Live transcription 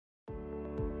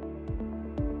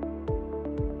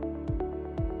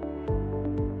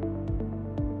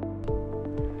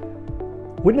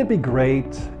Wouldn't it be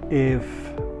great if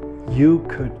you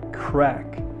could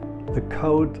crack the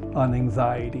code on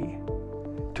anxiety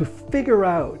to figure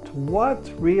out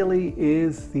what really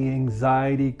is the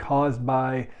anxiety caused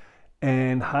by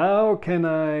and how can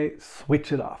I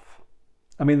switch it off?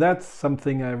 I mean, that's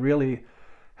something I really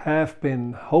have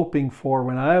been hoping for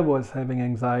when I was having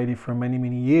anxiety for many,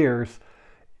 many years.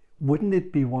 Wouldn't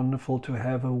it be wonderful to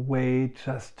have a way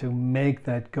just to make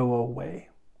that go away?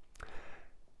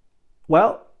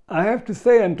 Well, I have to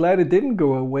say I'm glad it didn't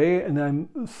go away, and I'm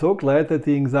so glad that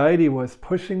the anxiety was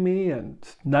pushing me and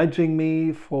nudging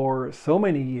me for so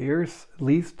many years, at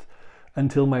least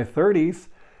until my 30s,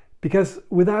 because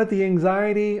without the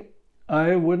anxiety,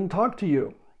 I wouldn't talk to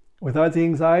you. Without the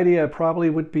anxiety, I probably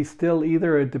would be still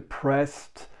either a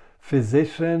depressed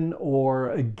physician or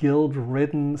a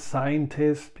guilt-ridden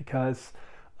scientist because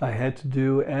I had to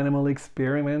do animal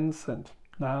experiments, and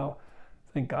now,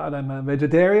 thank God, I'm a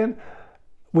vegetarian.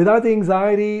 Without the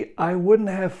anxiety, I wouldn't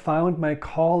have found my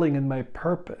calling and my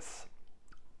purpose,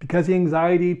 because the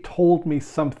anxiety told me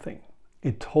something.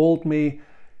 It told me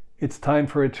it's time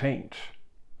for a change.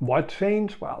 What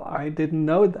change? Well, I didn't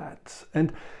know that.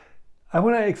 And I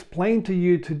want to explain to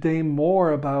you today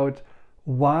more about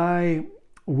why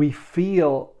we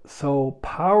feel so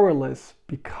powerless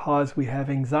because we have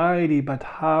anxiety, but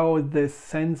how this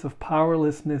sense of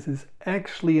powerlessness is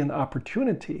actually an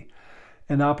opportunity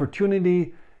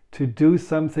to do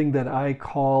something that I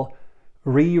call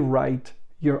rewrite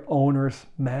your owner's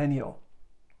manual.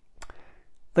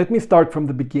 Let me start from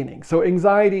the beginning. So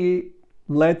anxiety,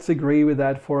 let's agree with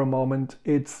that for a moment.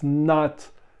 It's not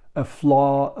a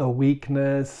flaw, a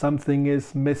weakness, something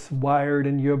is miswired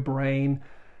in your brain.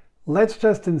 Let's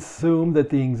just assume that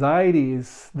the anxiety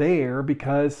is there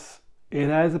because it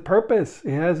has a purpose,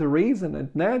 it has a reason,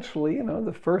 and naturally,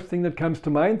 the first thing that comes to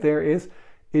mind there is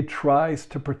it tries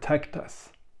to protect us.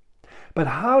 But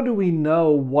how do we know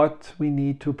what we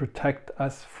need to protect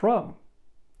us from?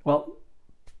 Well,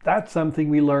 that's something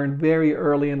we learn very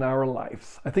early in our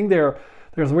lives. I think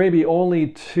there's maybe only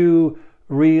two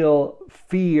real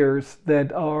fears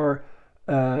that are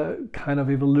kind of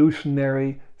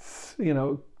evolutionary,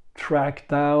 tracked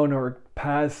down or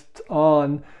passed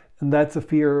on, and that's a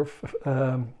fear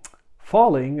of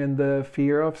falling and the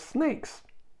fear of snakes.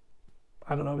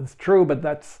 I don't know if it's true, but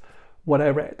that's what I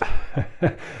read.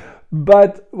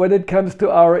 But when it comes to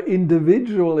our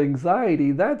individual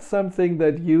anxiety, that's something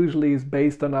that usually is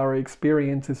based on our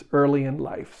experiences early in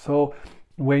life. So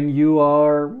when you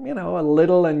are, a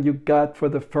little and you got for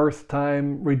the first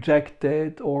time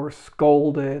rejected or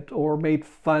scolded or made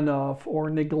fun of or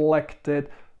neglected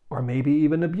or maybe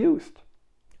even abused,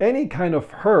 any kind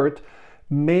of hurt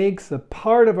makes a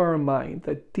part of our mind,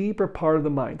 that deeper part of the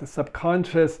mind, the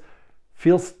subconscious,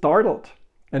 feel startled.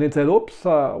 And it said, oops,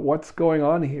 what's going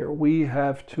on here? We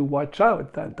have to watch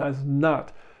out. That does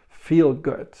not feel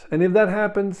good. And if that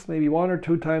happens maybe one or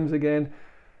two times again,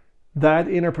 that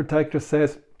inner protector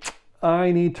says,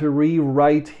 I need to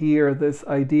rewrite here this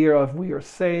idea of we are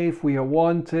safe, we are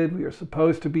wanted, we are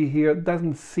supposed to be here. It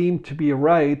doesn't seem to be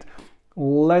right.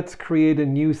 Let's create a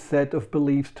new set of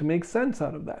beliefs to make sense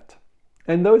out of that.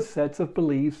 And those sets of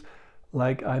beliefs,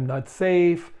 like I'm not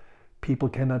safe, people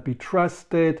cannot be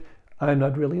trusted, I'm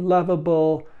not really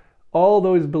lovable, all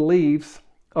those beliefs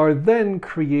are then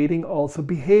creating also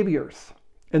behaviors.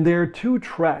 And there are two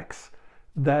tracks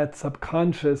that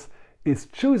subconscious is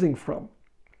choosing from.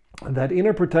 And that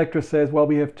inner protector says, well,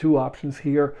 we have two options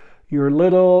here. You're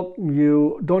little,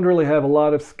 you don't really have a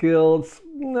lot of skills,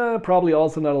 probably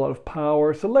also not a lot of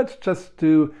power. So let's just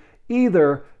do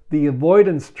either the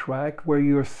avoidance track, where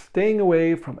you're staying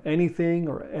away from anything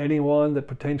or anyone that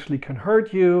potentially can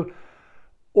hurt you,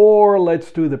 or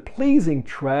let's do the pleasing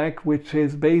track, which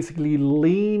is basically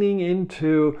leaning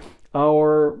into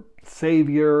our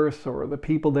saviors or the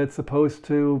people that's supposed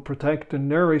to protect and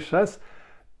nourish us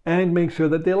and make sure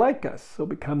that they like us. So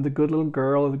become the good little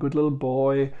girl or the good little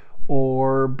boy,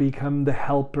 or become the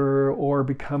helper, or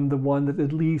become the one that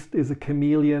at least is a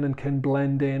chameleon and can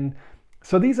blend in.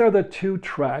 So these are the two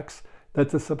tracks that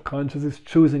the subconscious is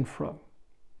choosing from.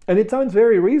 And it sounds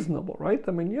very reasonable, right?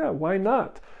 I mean, yeah, why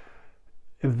not?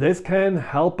 If this can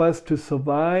help us to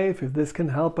survive, if this can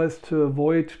help us to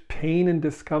avoid pain and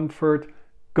discomfort,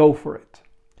 go for it.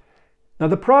 Now,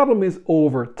 the problem is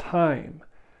over time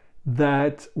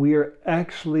that we are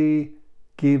actually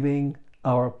giving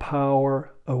our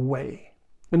power away.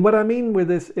 And what I mean with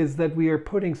this is that we are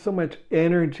putting so much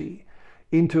energy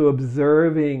into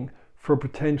observing for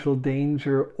potential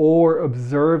danger or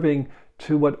observing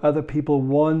to what other people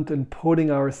want and putting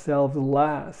ourselves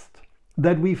last,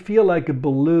 that we feel like a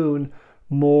balloon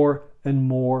more and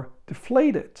more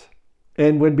deflated.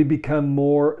 And when we become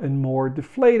more and more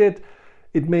deflated,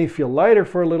 it may feel lighter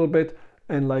for a little bit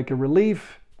and like a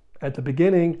relief at the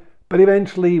beginning, but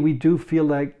eventually we do feel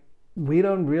like we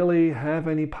don't really have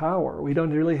any power. We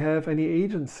don't really have any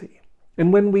agency.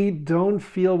 And when we don't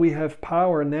feel we have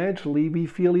power naturally, we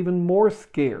feel even more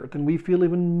scared and we feel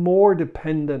even more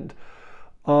dependent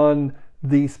on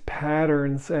these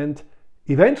patterns. And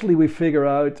eventually we figure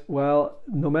out, well,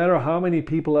 no matter how many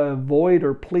people I avoid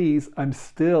or please, I'm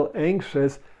still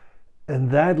anxious.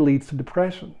 And that leads to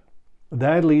depression.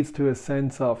 That leads to a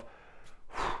sense of,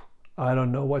 I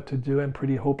don't know what to do. I'm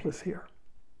pretty hopeless here,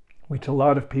 which a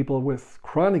lot of people with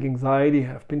chronic anxiety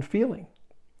have been feeling.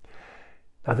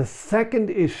 Now, the second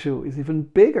issue is even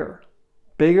bigger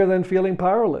than feeling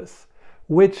powerless,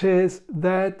 which is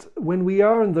that when we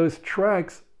are on those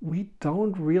tracks, we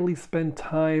don't really spend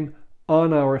time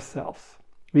on ourselves.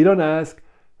 We don't ask,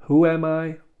 who am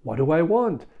I? What do I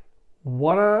want?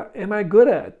 What am I good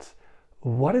at?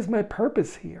 What is my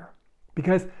purpose here?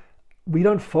 Because we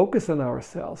don't focus on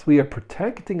ourselves. We are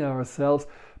protecting ourselves,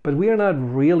 but we are not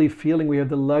really feeling we have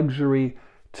the luxury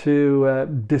to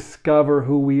discover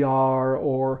who we are,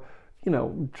 or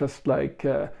just like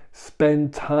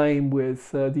spend time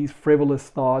with these frivolous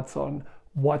thoughts on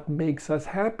what makes us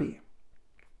happy.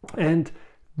 And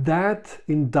that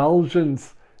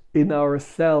indulgence in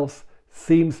ourselves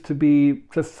seems to be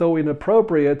just so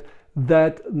inappropriate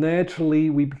that naturally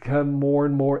we become more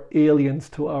and more aliens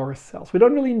to ourselves. We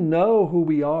don't really know who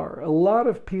we are. A lot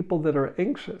of people that are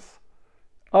anxious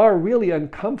are really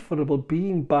uncomfortable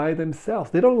being by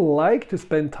themselves. They don't like to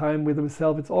spend time with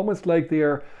themselves. It's almost like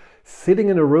they're sitting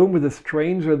in a room with a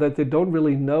stranger that they don't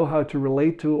really know how to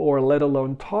relate to or let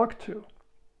alone talk to.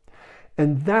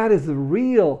 And that is the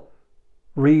real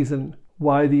reason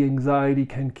why the anxiety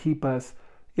can keep us,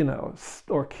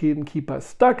 or can keep us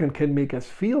stuck and can make us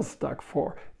feel stuck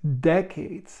for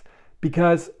decades,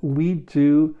 because we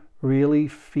do really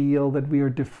feel that we are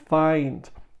defined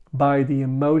by the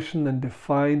emotion and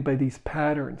defined by these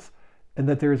patterns, and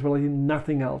that there is really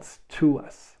nothing else to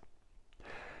us.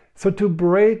 So to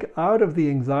break out of the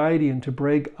anxiety and to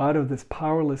break out of this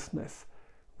powerlessness,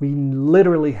 we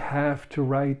literally have to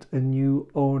write a new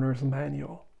owner's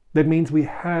manual. That means we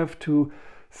have to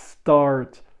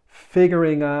start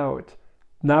figuring out,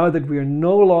 now that we are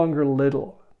no longer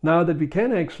little, now that we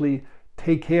can actually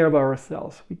take care of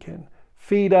ourselves, we can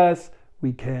feed us,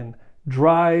 we can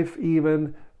drive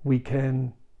even, we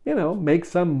can, make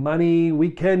some money, we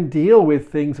can deal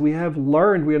with things. We have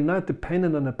learned we are not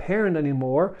dependent on a parent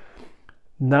anymore.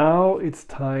 Now it's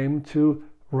time to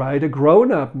write a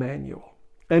grown-up manual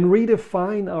and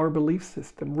redefine our belief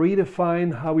system,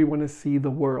 redefine how we want to see the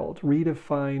world,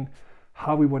 redefine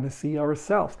how we want to see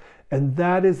ourselves. And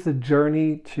that is the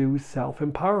journey to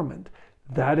self-empowerment.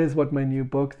 That is what my new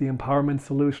book, The Empowerment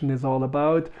Solution, is all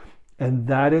about. And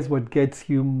that is what gets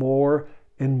you more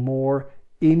and more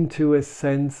into a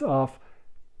sense of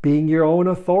being your own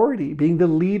authority, being the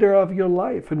leader of your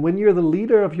life. And when you're the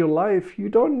leader of your life, you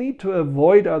don't need to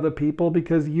avoid other people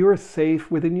because you're safe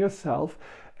within yourself.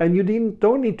 And you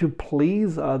don't need to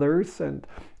please others and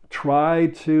try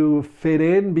to fit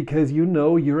in because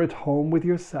you're at home with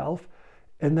yourself.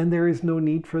 And then there is no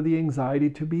need for the anxiety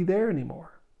to be there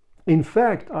anymore. In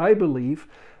fact, I believe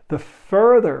the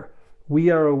further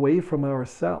we are away from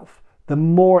ourselves, the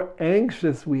more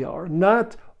anxious we are,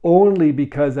 not only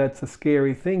because that's a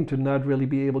scary thing to not really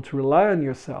be able to rely on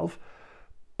yourself,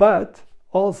 but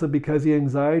also because the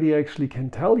anxiety actually can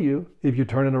tell you, if you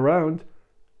turn it around,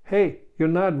 hey, you're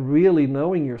not really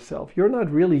knowing yourself. You're not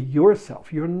really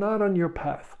yourself. You're not on your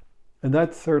path. And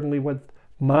that's certainly what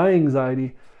my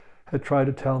anxiety had tried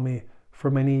to tell me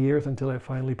for many years until I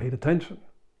finally paid attention.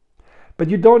 But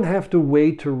you don't have to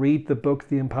wait to read the book,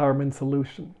 The Empowerment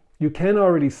Solution. You can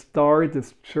already start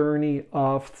this journey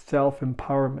of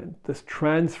self-empowerment, this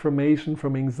transformation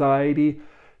from anxiety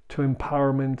to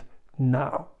empowerment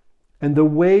now. And the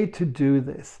way to do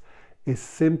this is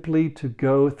simply to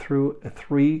go through a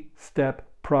 3-step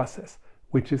process,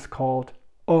 which is called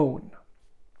OWN.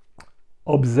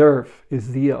 Observe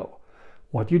is the O.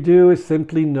 What you do is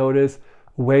simply notice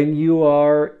when you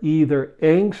are either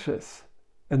anxious,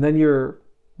 and then you're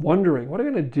wondering, what am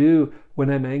I going to do when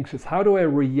I'm anxious? How do I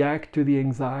react to the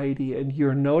anxiety? And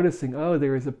you're noticing, oh,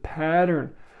 there is a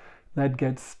pattern that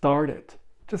gets started.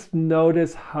 Just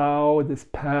notice how this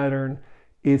pattern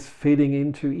is fitting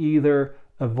into either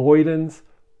avoidance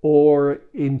or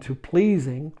into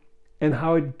pleasing, and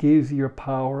how it gives your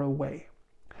power away.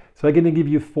 So I'm going to give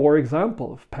you 4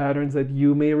 examples of patterns that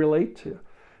you may relate to.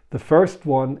 The first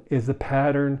one is a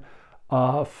pattern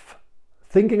of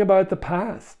thinking about the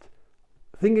past,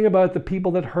 thinking about the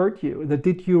people that hurt you, that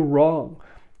did you wrong,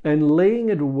 and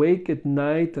laying awake at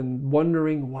night and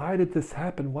wondering, why did this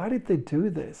happen? Why did they do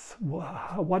this?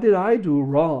 What did I do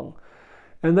wrong?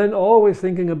 And then always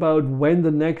thinking about when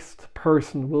the next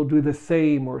person will do the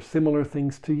same or similar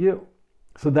things to you.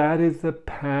 So that is the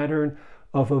pattern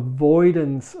of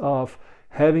avoidance of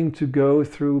having to go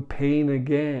through pain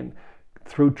again,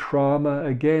 through trauma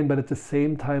again, but at the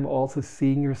same time also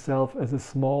seeing yourself as a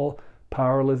small,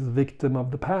 powerless victim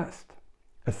of the past.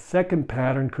 A second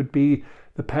pattern could be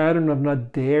the pattern of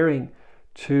not daring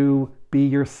to be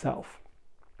yourself.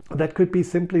 That could be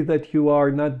simply that you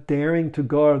are not daring to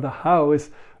go out of the house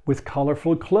with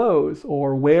colorful clothes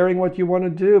or wearing what you want to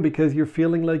do because you're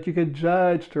feeling like you get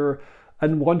judged or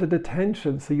unwanted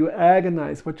attention. So you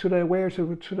agonize, what should I wear?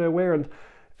 What should I wear? And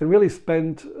really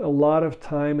spend a lot of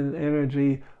time and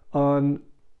energy on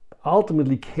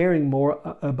ultimately caring more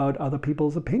about other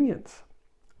people's opinions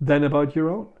than about your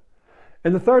own.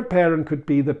 And the third pattern could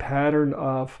be the pattern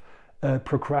of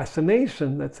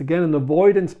procrastination. That's again an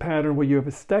avoidance pattern where you have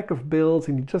a stack of bills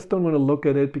and you just don't want to look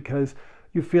at it because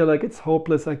you feel like it's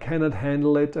hopeless, I cannot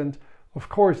handle it. And of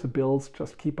course the bills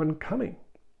just keep on coming.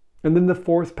 And then the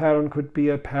fourth pattern could be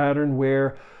a pattern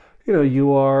where,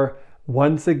 you are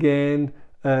once again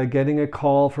getting a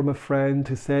call from a friend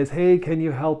who says, hey, can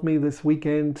you help me this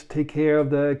weekend take care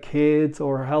of the kids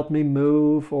or help me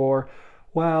move? Or,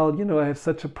 well, I have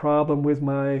such a problem with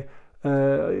my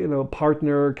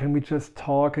partner, can we just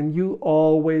talk? And you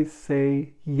always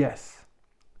say yes.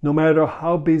 No matter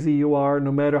how busy you are,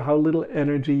 no matter how little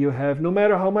energy you have, no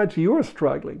matter how much you're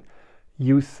struggling,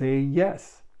 you say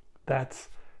yes. That's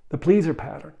the pleaser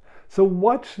pattern. So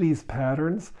watch these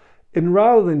patterns, and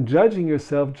rather than judging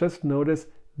yourself, just notice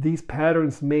these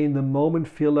patterns may in the moment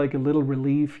feel like a little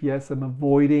relief. Yes, I'm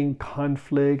avoiding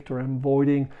conflict or I'm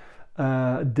avoiding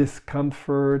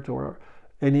discomfort or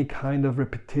any kind of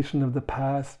repetition of the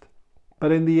past.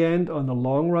 But in the end, on the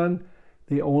long run,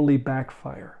 they only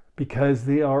backfire because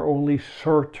they are only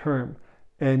short term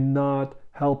and not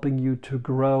helping you to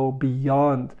grow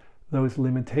beyond those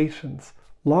limitations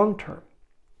long term.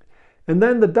 And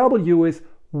then the W is,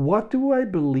 what do I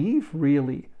believe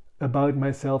really about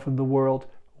myself and the world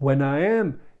when I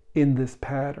am in this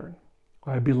pattern?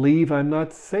 I believe I'm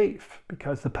not safe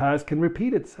because the past can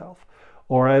repeat itself.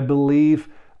 Or I believe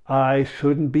I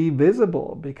shouldn't be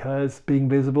visible because being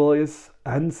visible is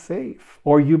unsafe.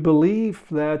 Or you believe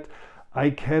that I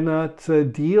cannot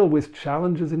deal with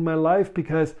challenges in my life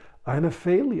because I'm a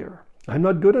failure. I'm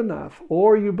not good enough.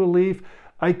 Or you believe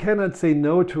I cannot say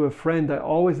no to a friend. I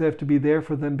always have to be there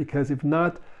for them because if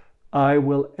not, I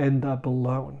will end up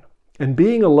alone. And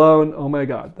being alone, oh my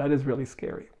God, that is really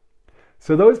scary.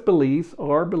 So those beliefs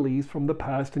are beliefs from the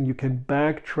past, and you can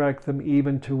backtrack them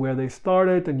even to where they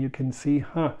started, and you can see,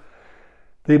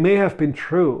 they may have been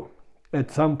true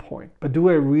at some point, but do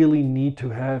I really need to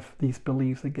have these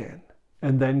beliefs again?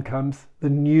 And then comes the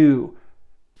new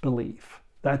belief.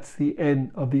 That's the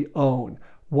N of the own.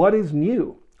 What is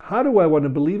new? How do I want to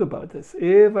believe about this?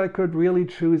 If I could really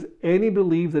choose any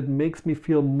belief that makes me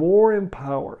feel more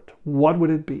empowered, what would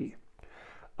it be?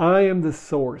 I am the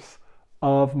source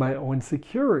of my own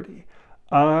security.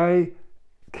 I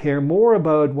care more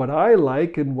about what I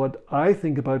like and what I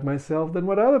think about myself than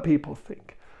what other people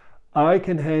think. I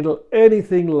can handle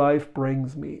anything life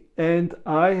brings me, and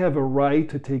I have a right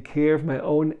to take care of my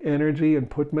own energy and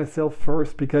put myself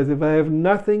first, because if I have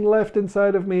nothing left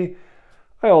inside of me,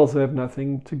 I also have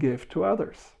nothing to give to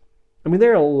others. I mean,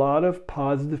 there are a lot of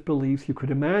positive beliefs you could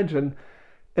imagine,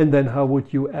 and then how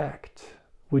would you act?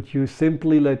 Would you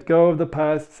simply let go of the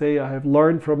past, say, I have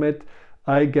learned from it,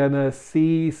 I gonna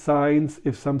see signs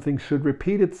if something should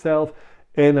repeat itself,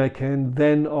 and I can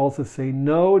then also say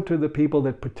no to the people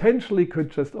that potentially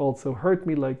could just also hurt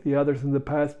me like the others in the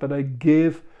past, but I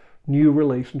give new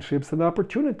relationships an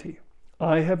opportunity.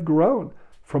 I have grown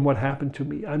from what happened to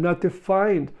me. I'm not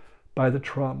defined by the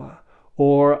trauma.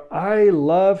 Or I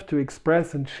love to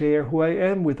express and share who I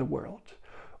am with the world.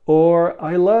 Or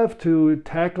I love to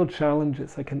tackle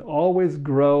challenges. I can always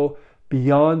grow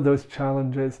beyond those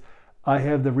challenges. I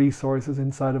have the resources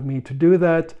inside of me to do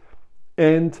that.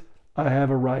 And I have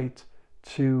a right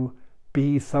to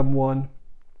be someone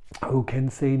who can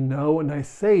say no. And I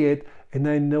say it, and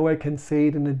I know I can say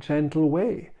it in a gentle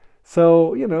way.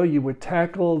 So, you would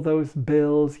tackle those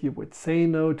bills. You would say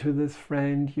no to this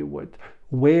friend. You would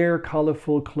wear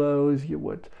colorful clothes. You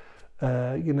would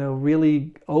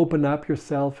really open up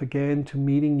yourself again to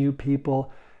meeting new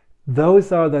people.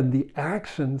 Those are then the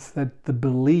actions that the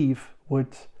belief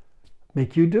would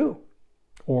make you do,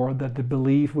 or that the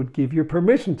belief would give you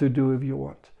permission to do if you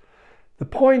want. The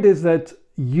point is that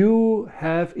you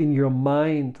have in your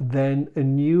mind then a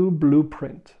new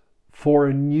blueprint for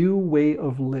a new way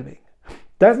of living.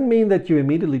 Doesn't mean that you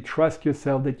immediately trust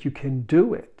yourself that you can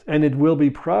do it, and it will be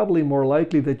probably more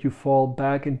likely that you fall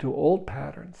back into old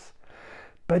patterns.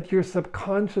 But your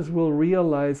subconscious will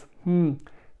realize,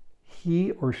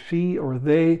 he or she or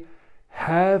they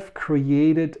have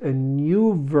created a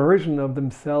new version of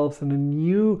themselves and a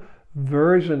new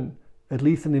version, at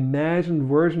least an imagined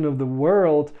version of the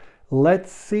world.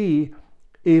 Let's see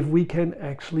if we can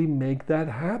actually make that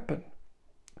happen.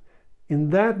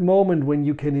 In that moment when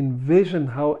you can envision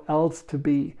how else to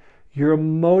be, you're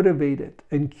motivated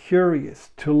and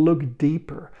curious to look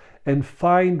deeper and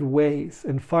find ways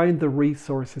and find the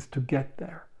resources to get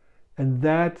there. And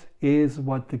that is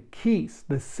what the keys,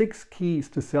 the 6 keys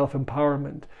to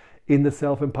self-empowerment in the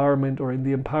self-empowerment or in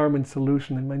the empowerment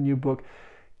solution in my new book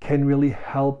can really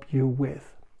help you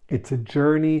with. It's a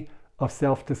journey of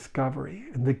self-discovery.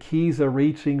 And the keys are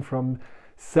reaching from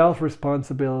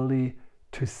self-responsibility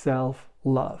to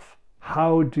self-love.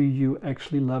 How do you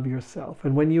actually love yourself?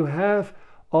 And when you have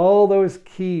all those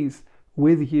keys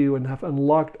with you and have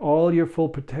unlocked all your full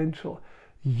potential,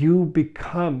 you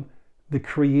become the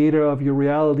creator of your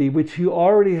reality, which you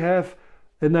already have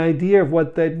an idea of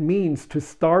what that means to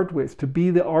start with, to be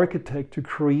the architect, to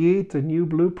create a new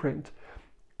blueprint.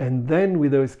 And then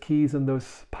with those keys and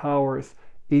those powers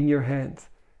in your hands,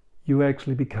 you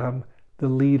actually become the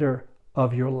leader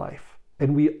of your life.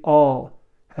 And we all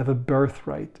have a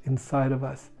birthright inside of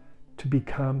us to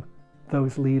become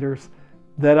those leaders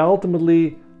that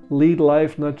ultimately lead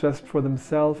life not just for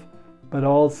themselves, but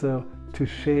also to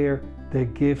share their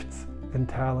gifts and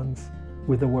talents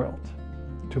with the world,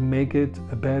 to make it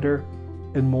a better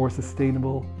and more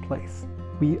sustainable place.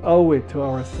 We owe it to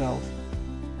ourselves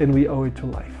and we owe it to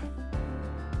life.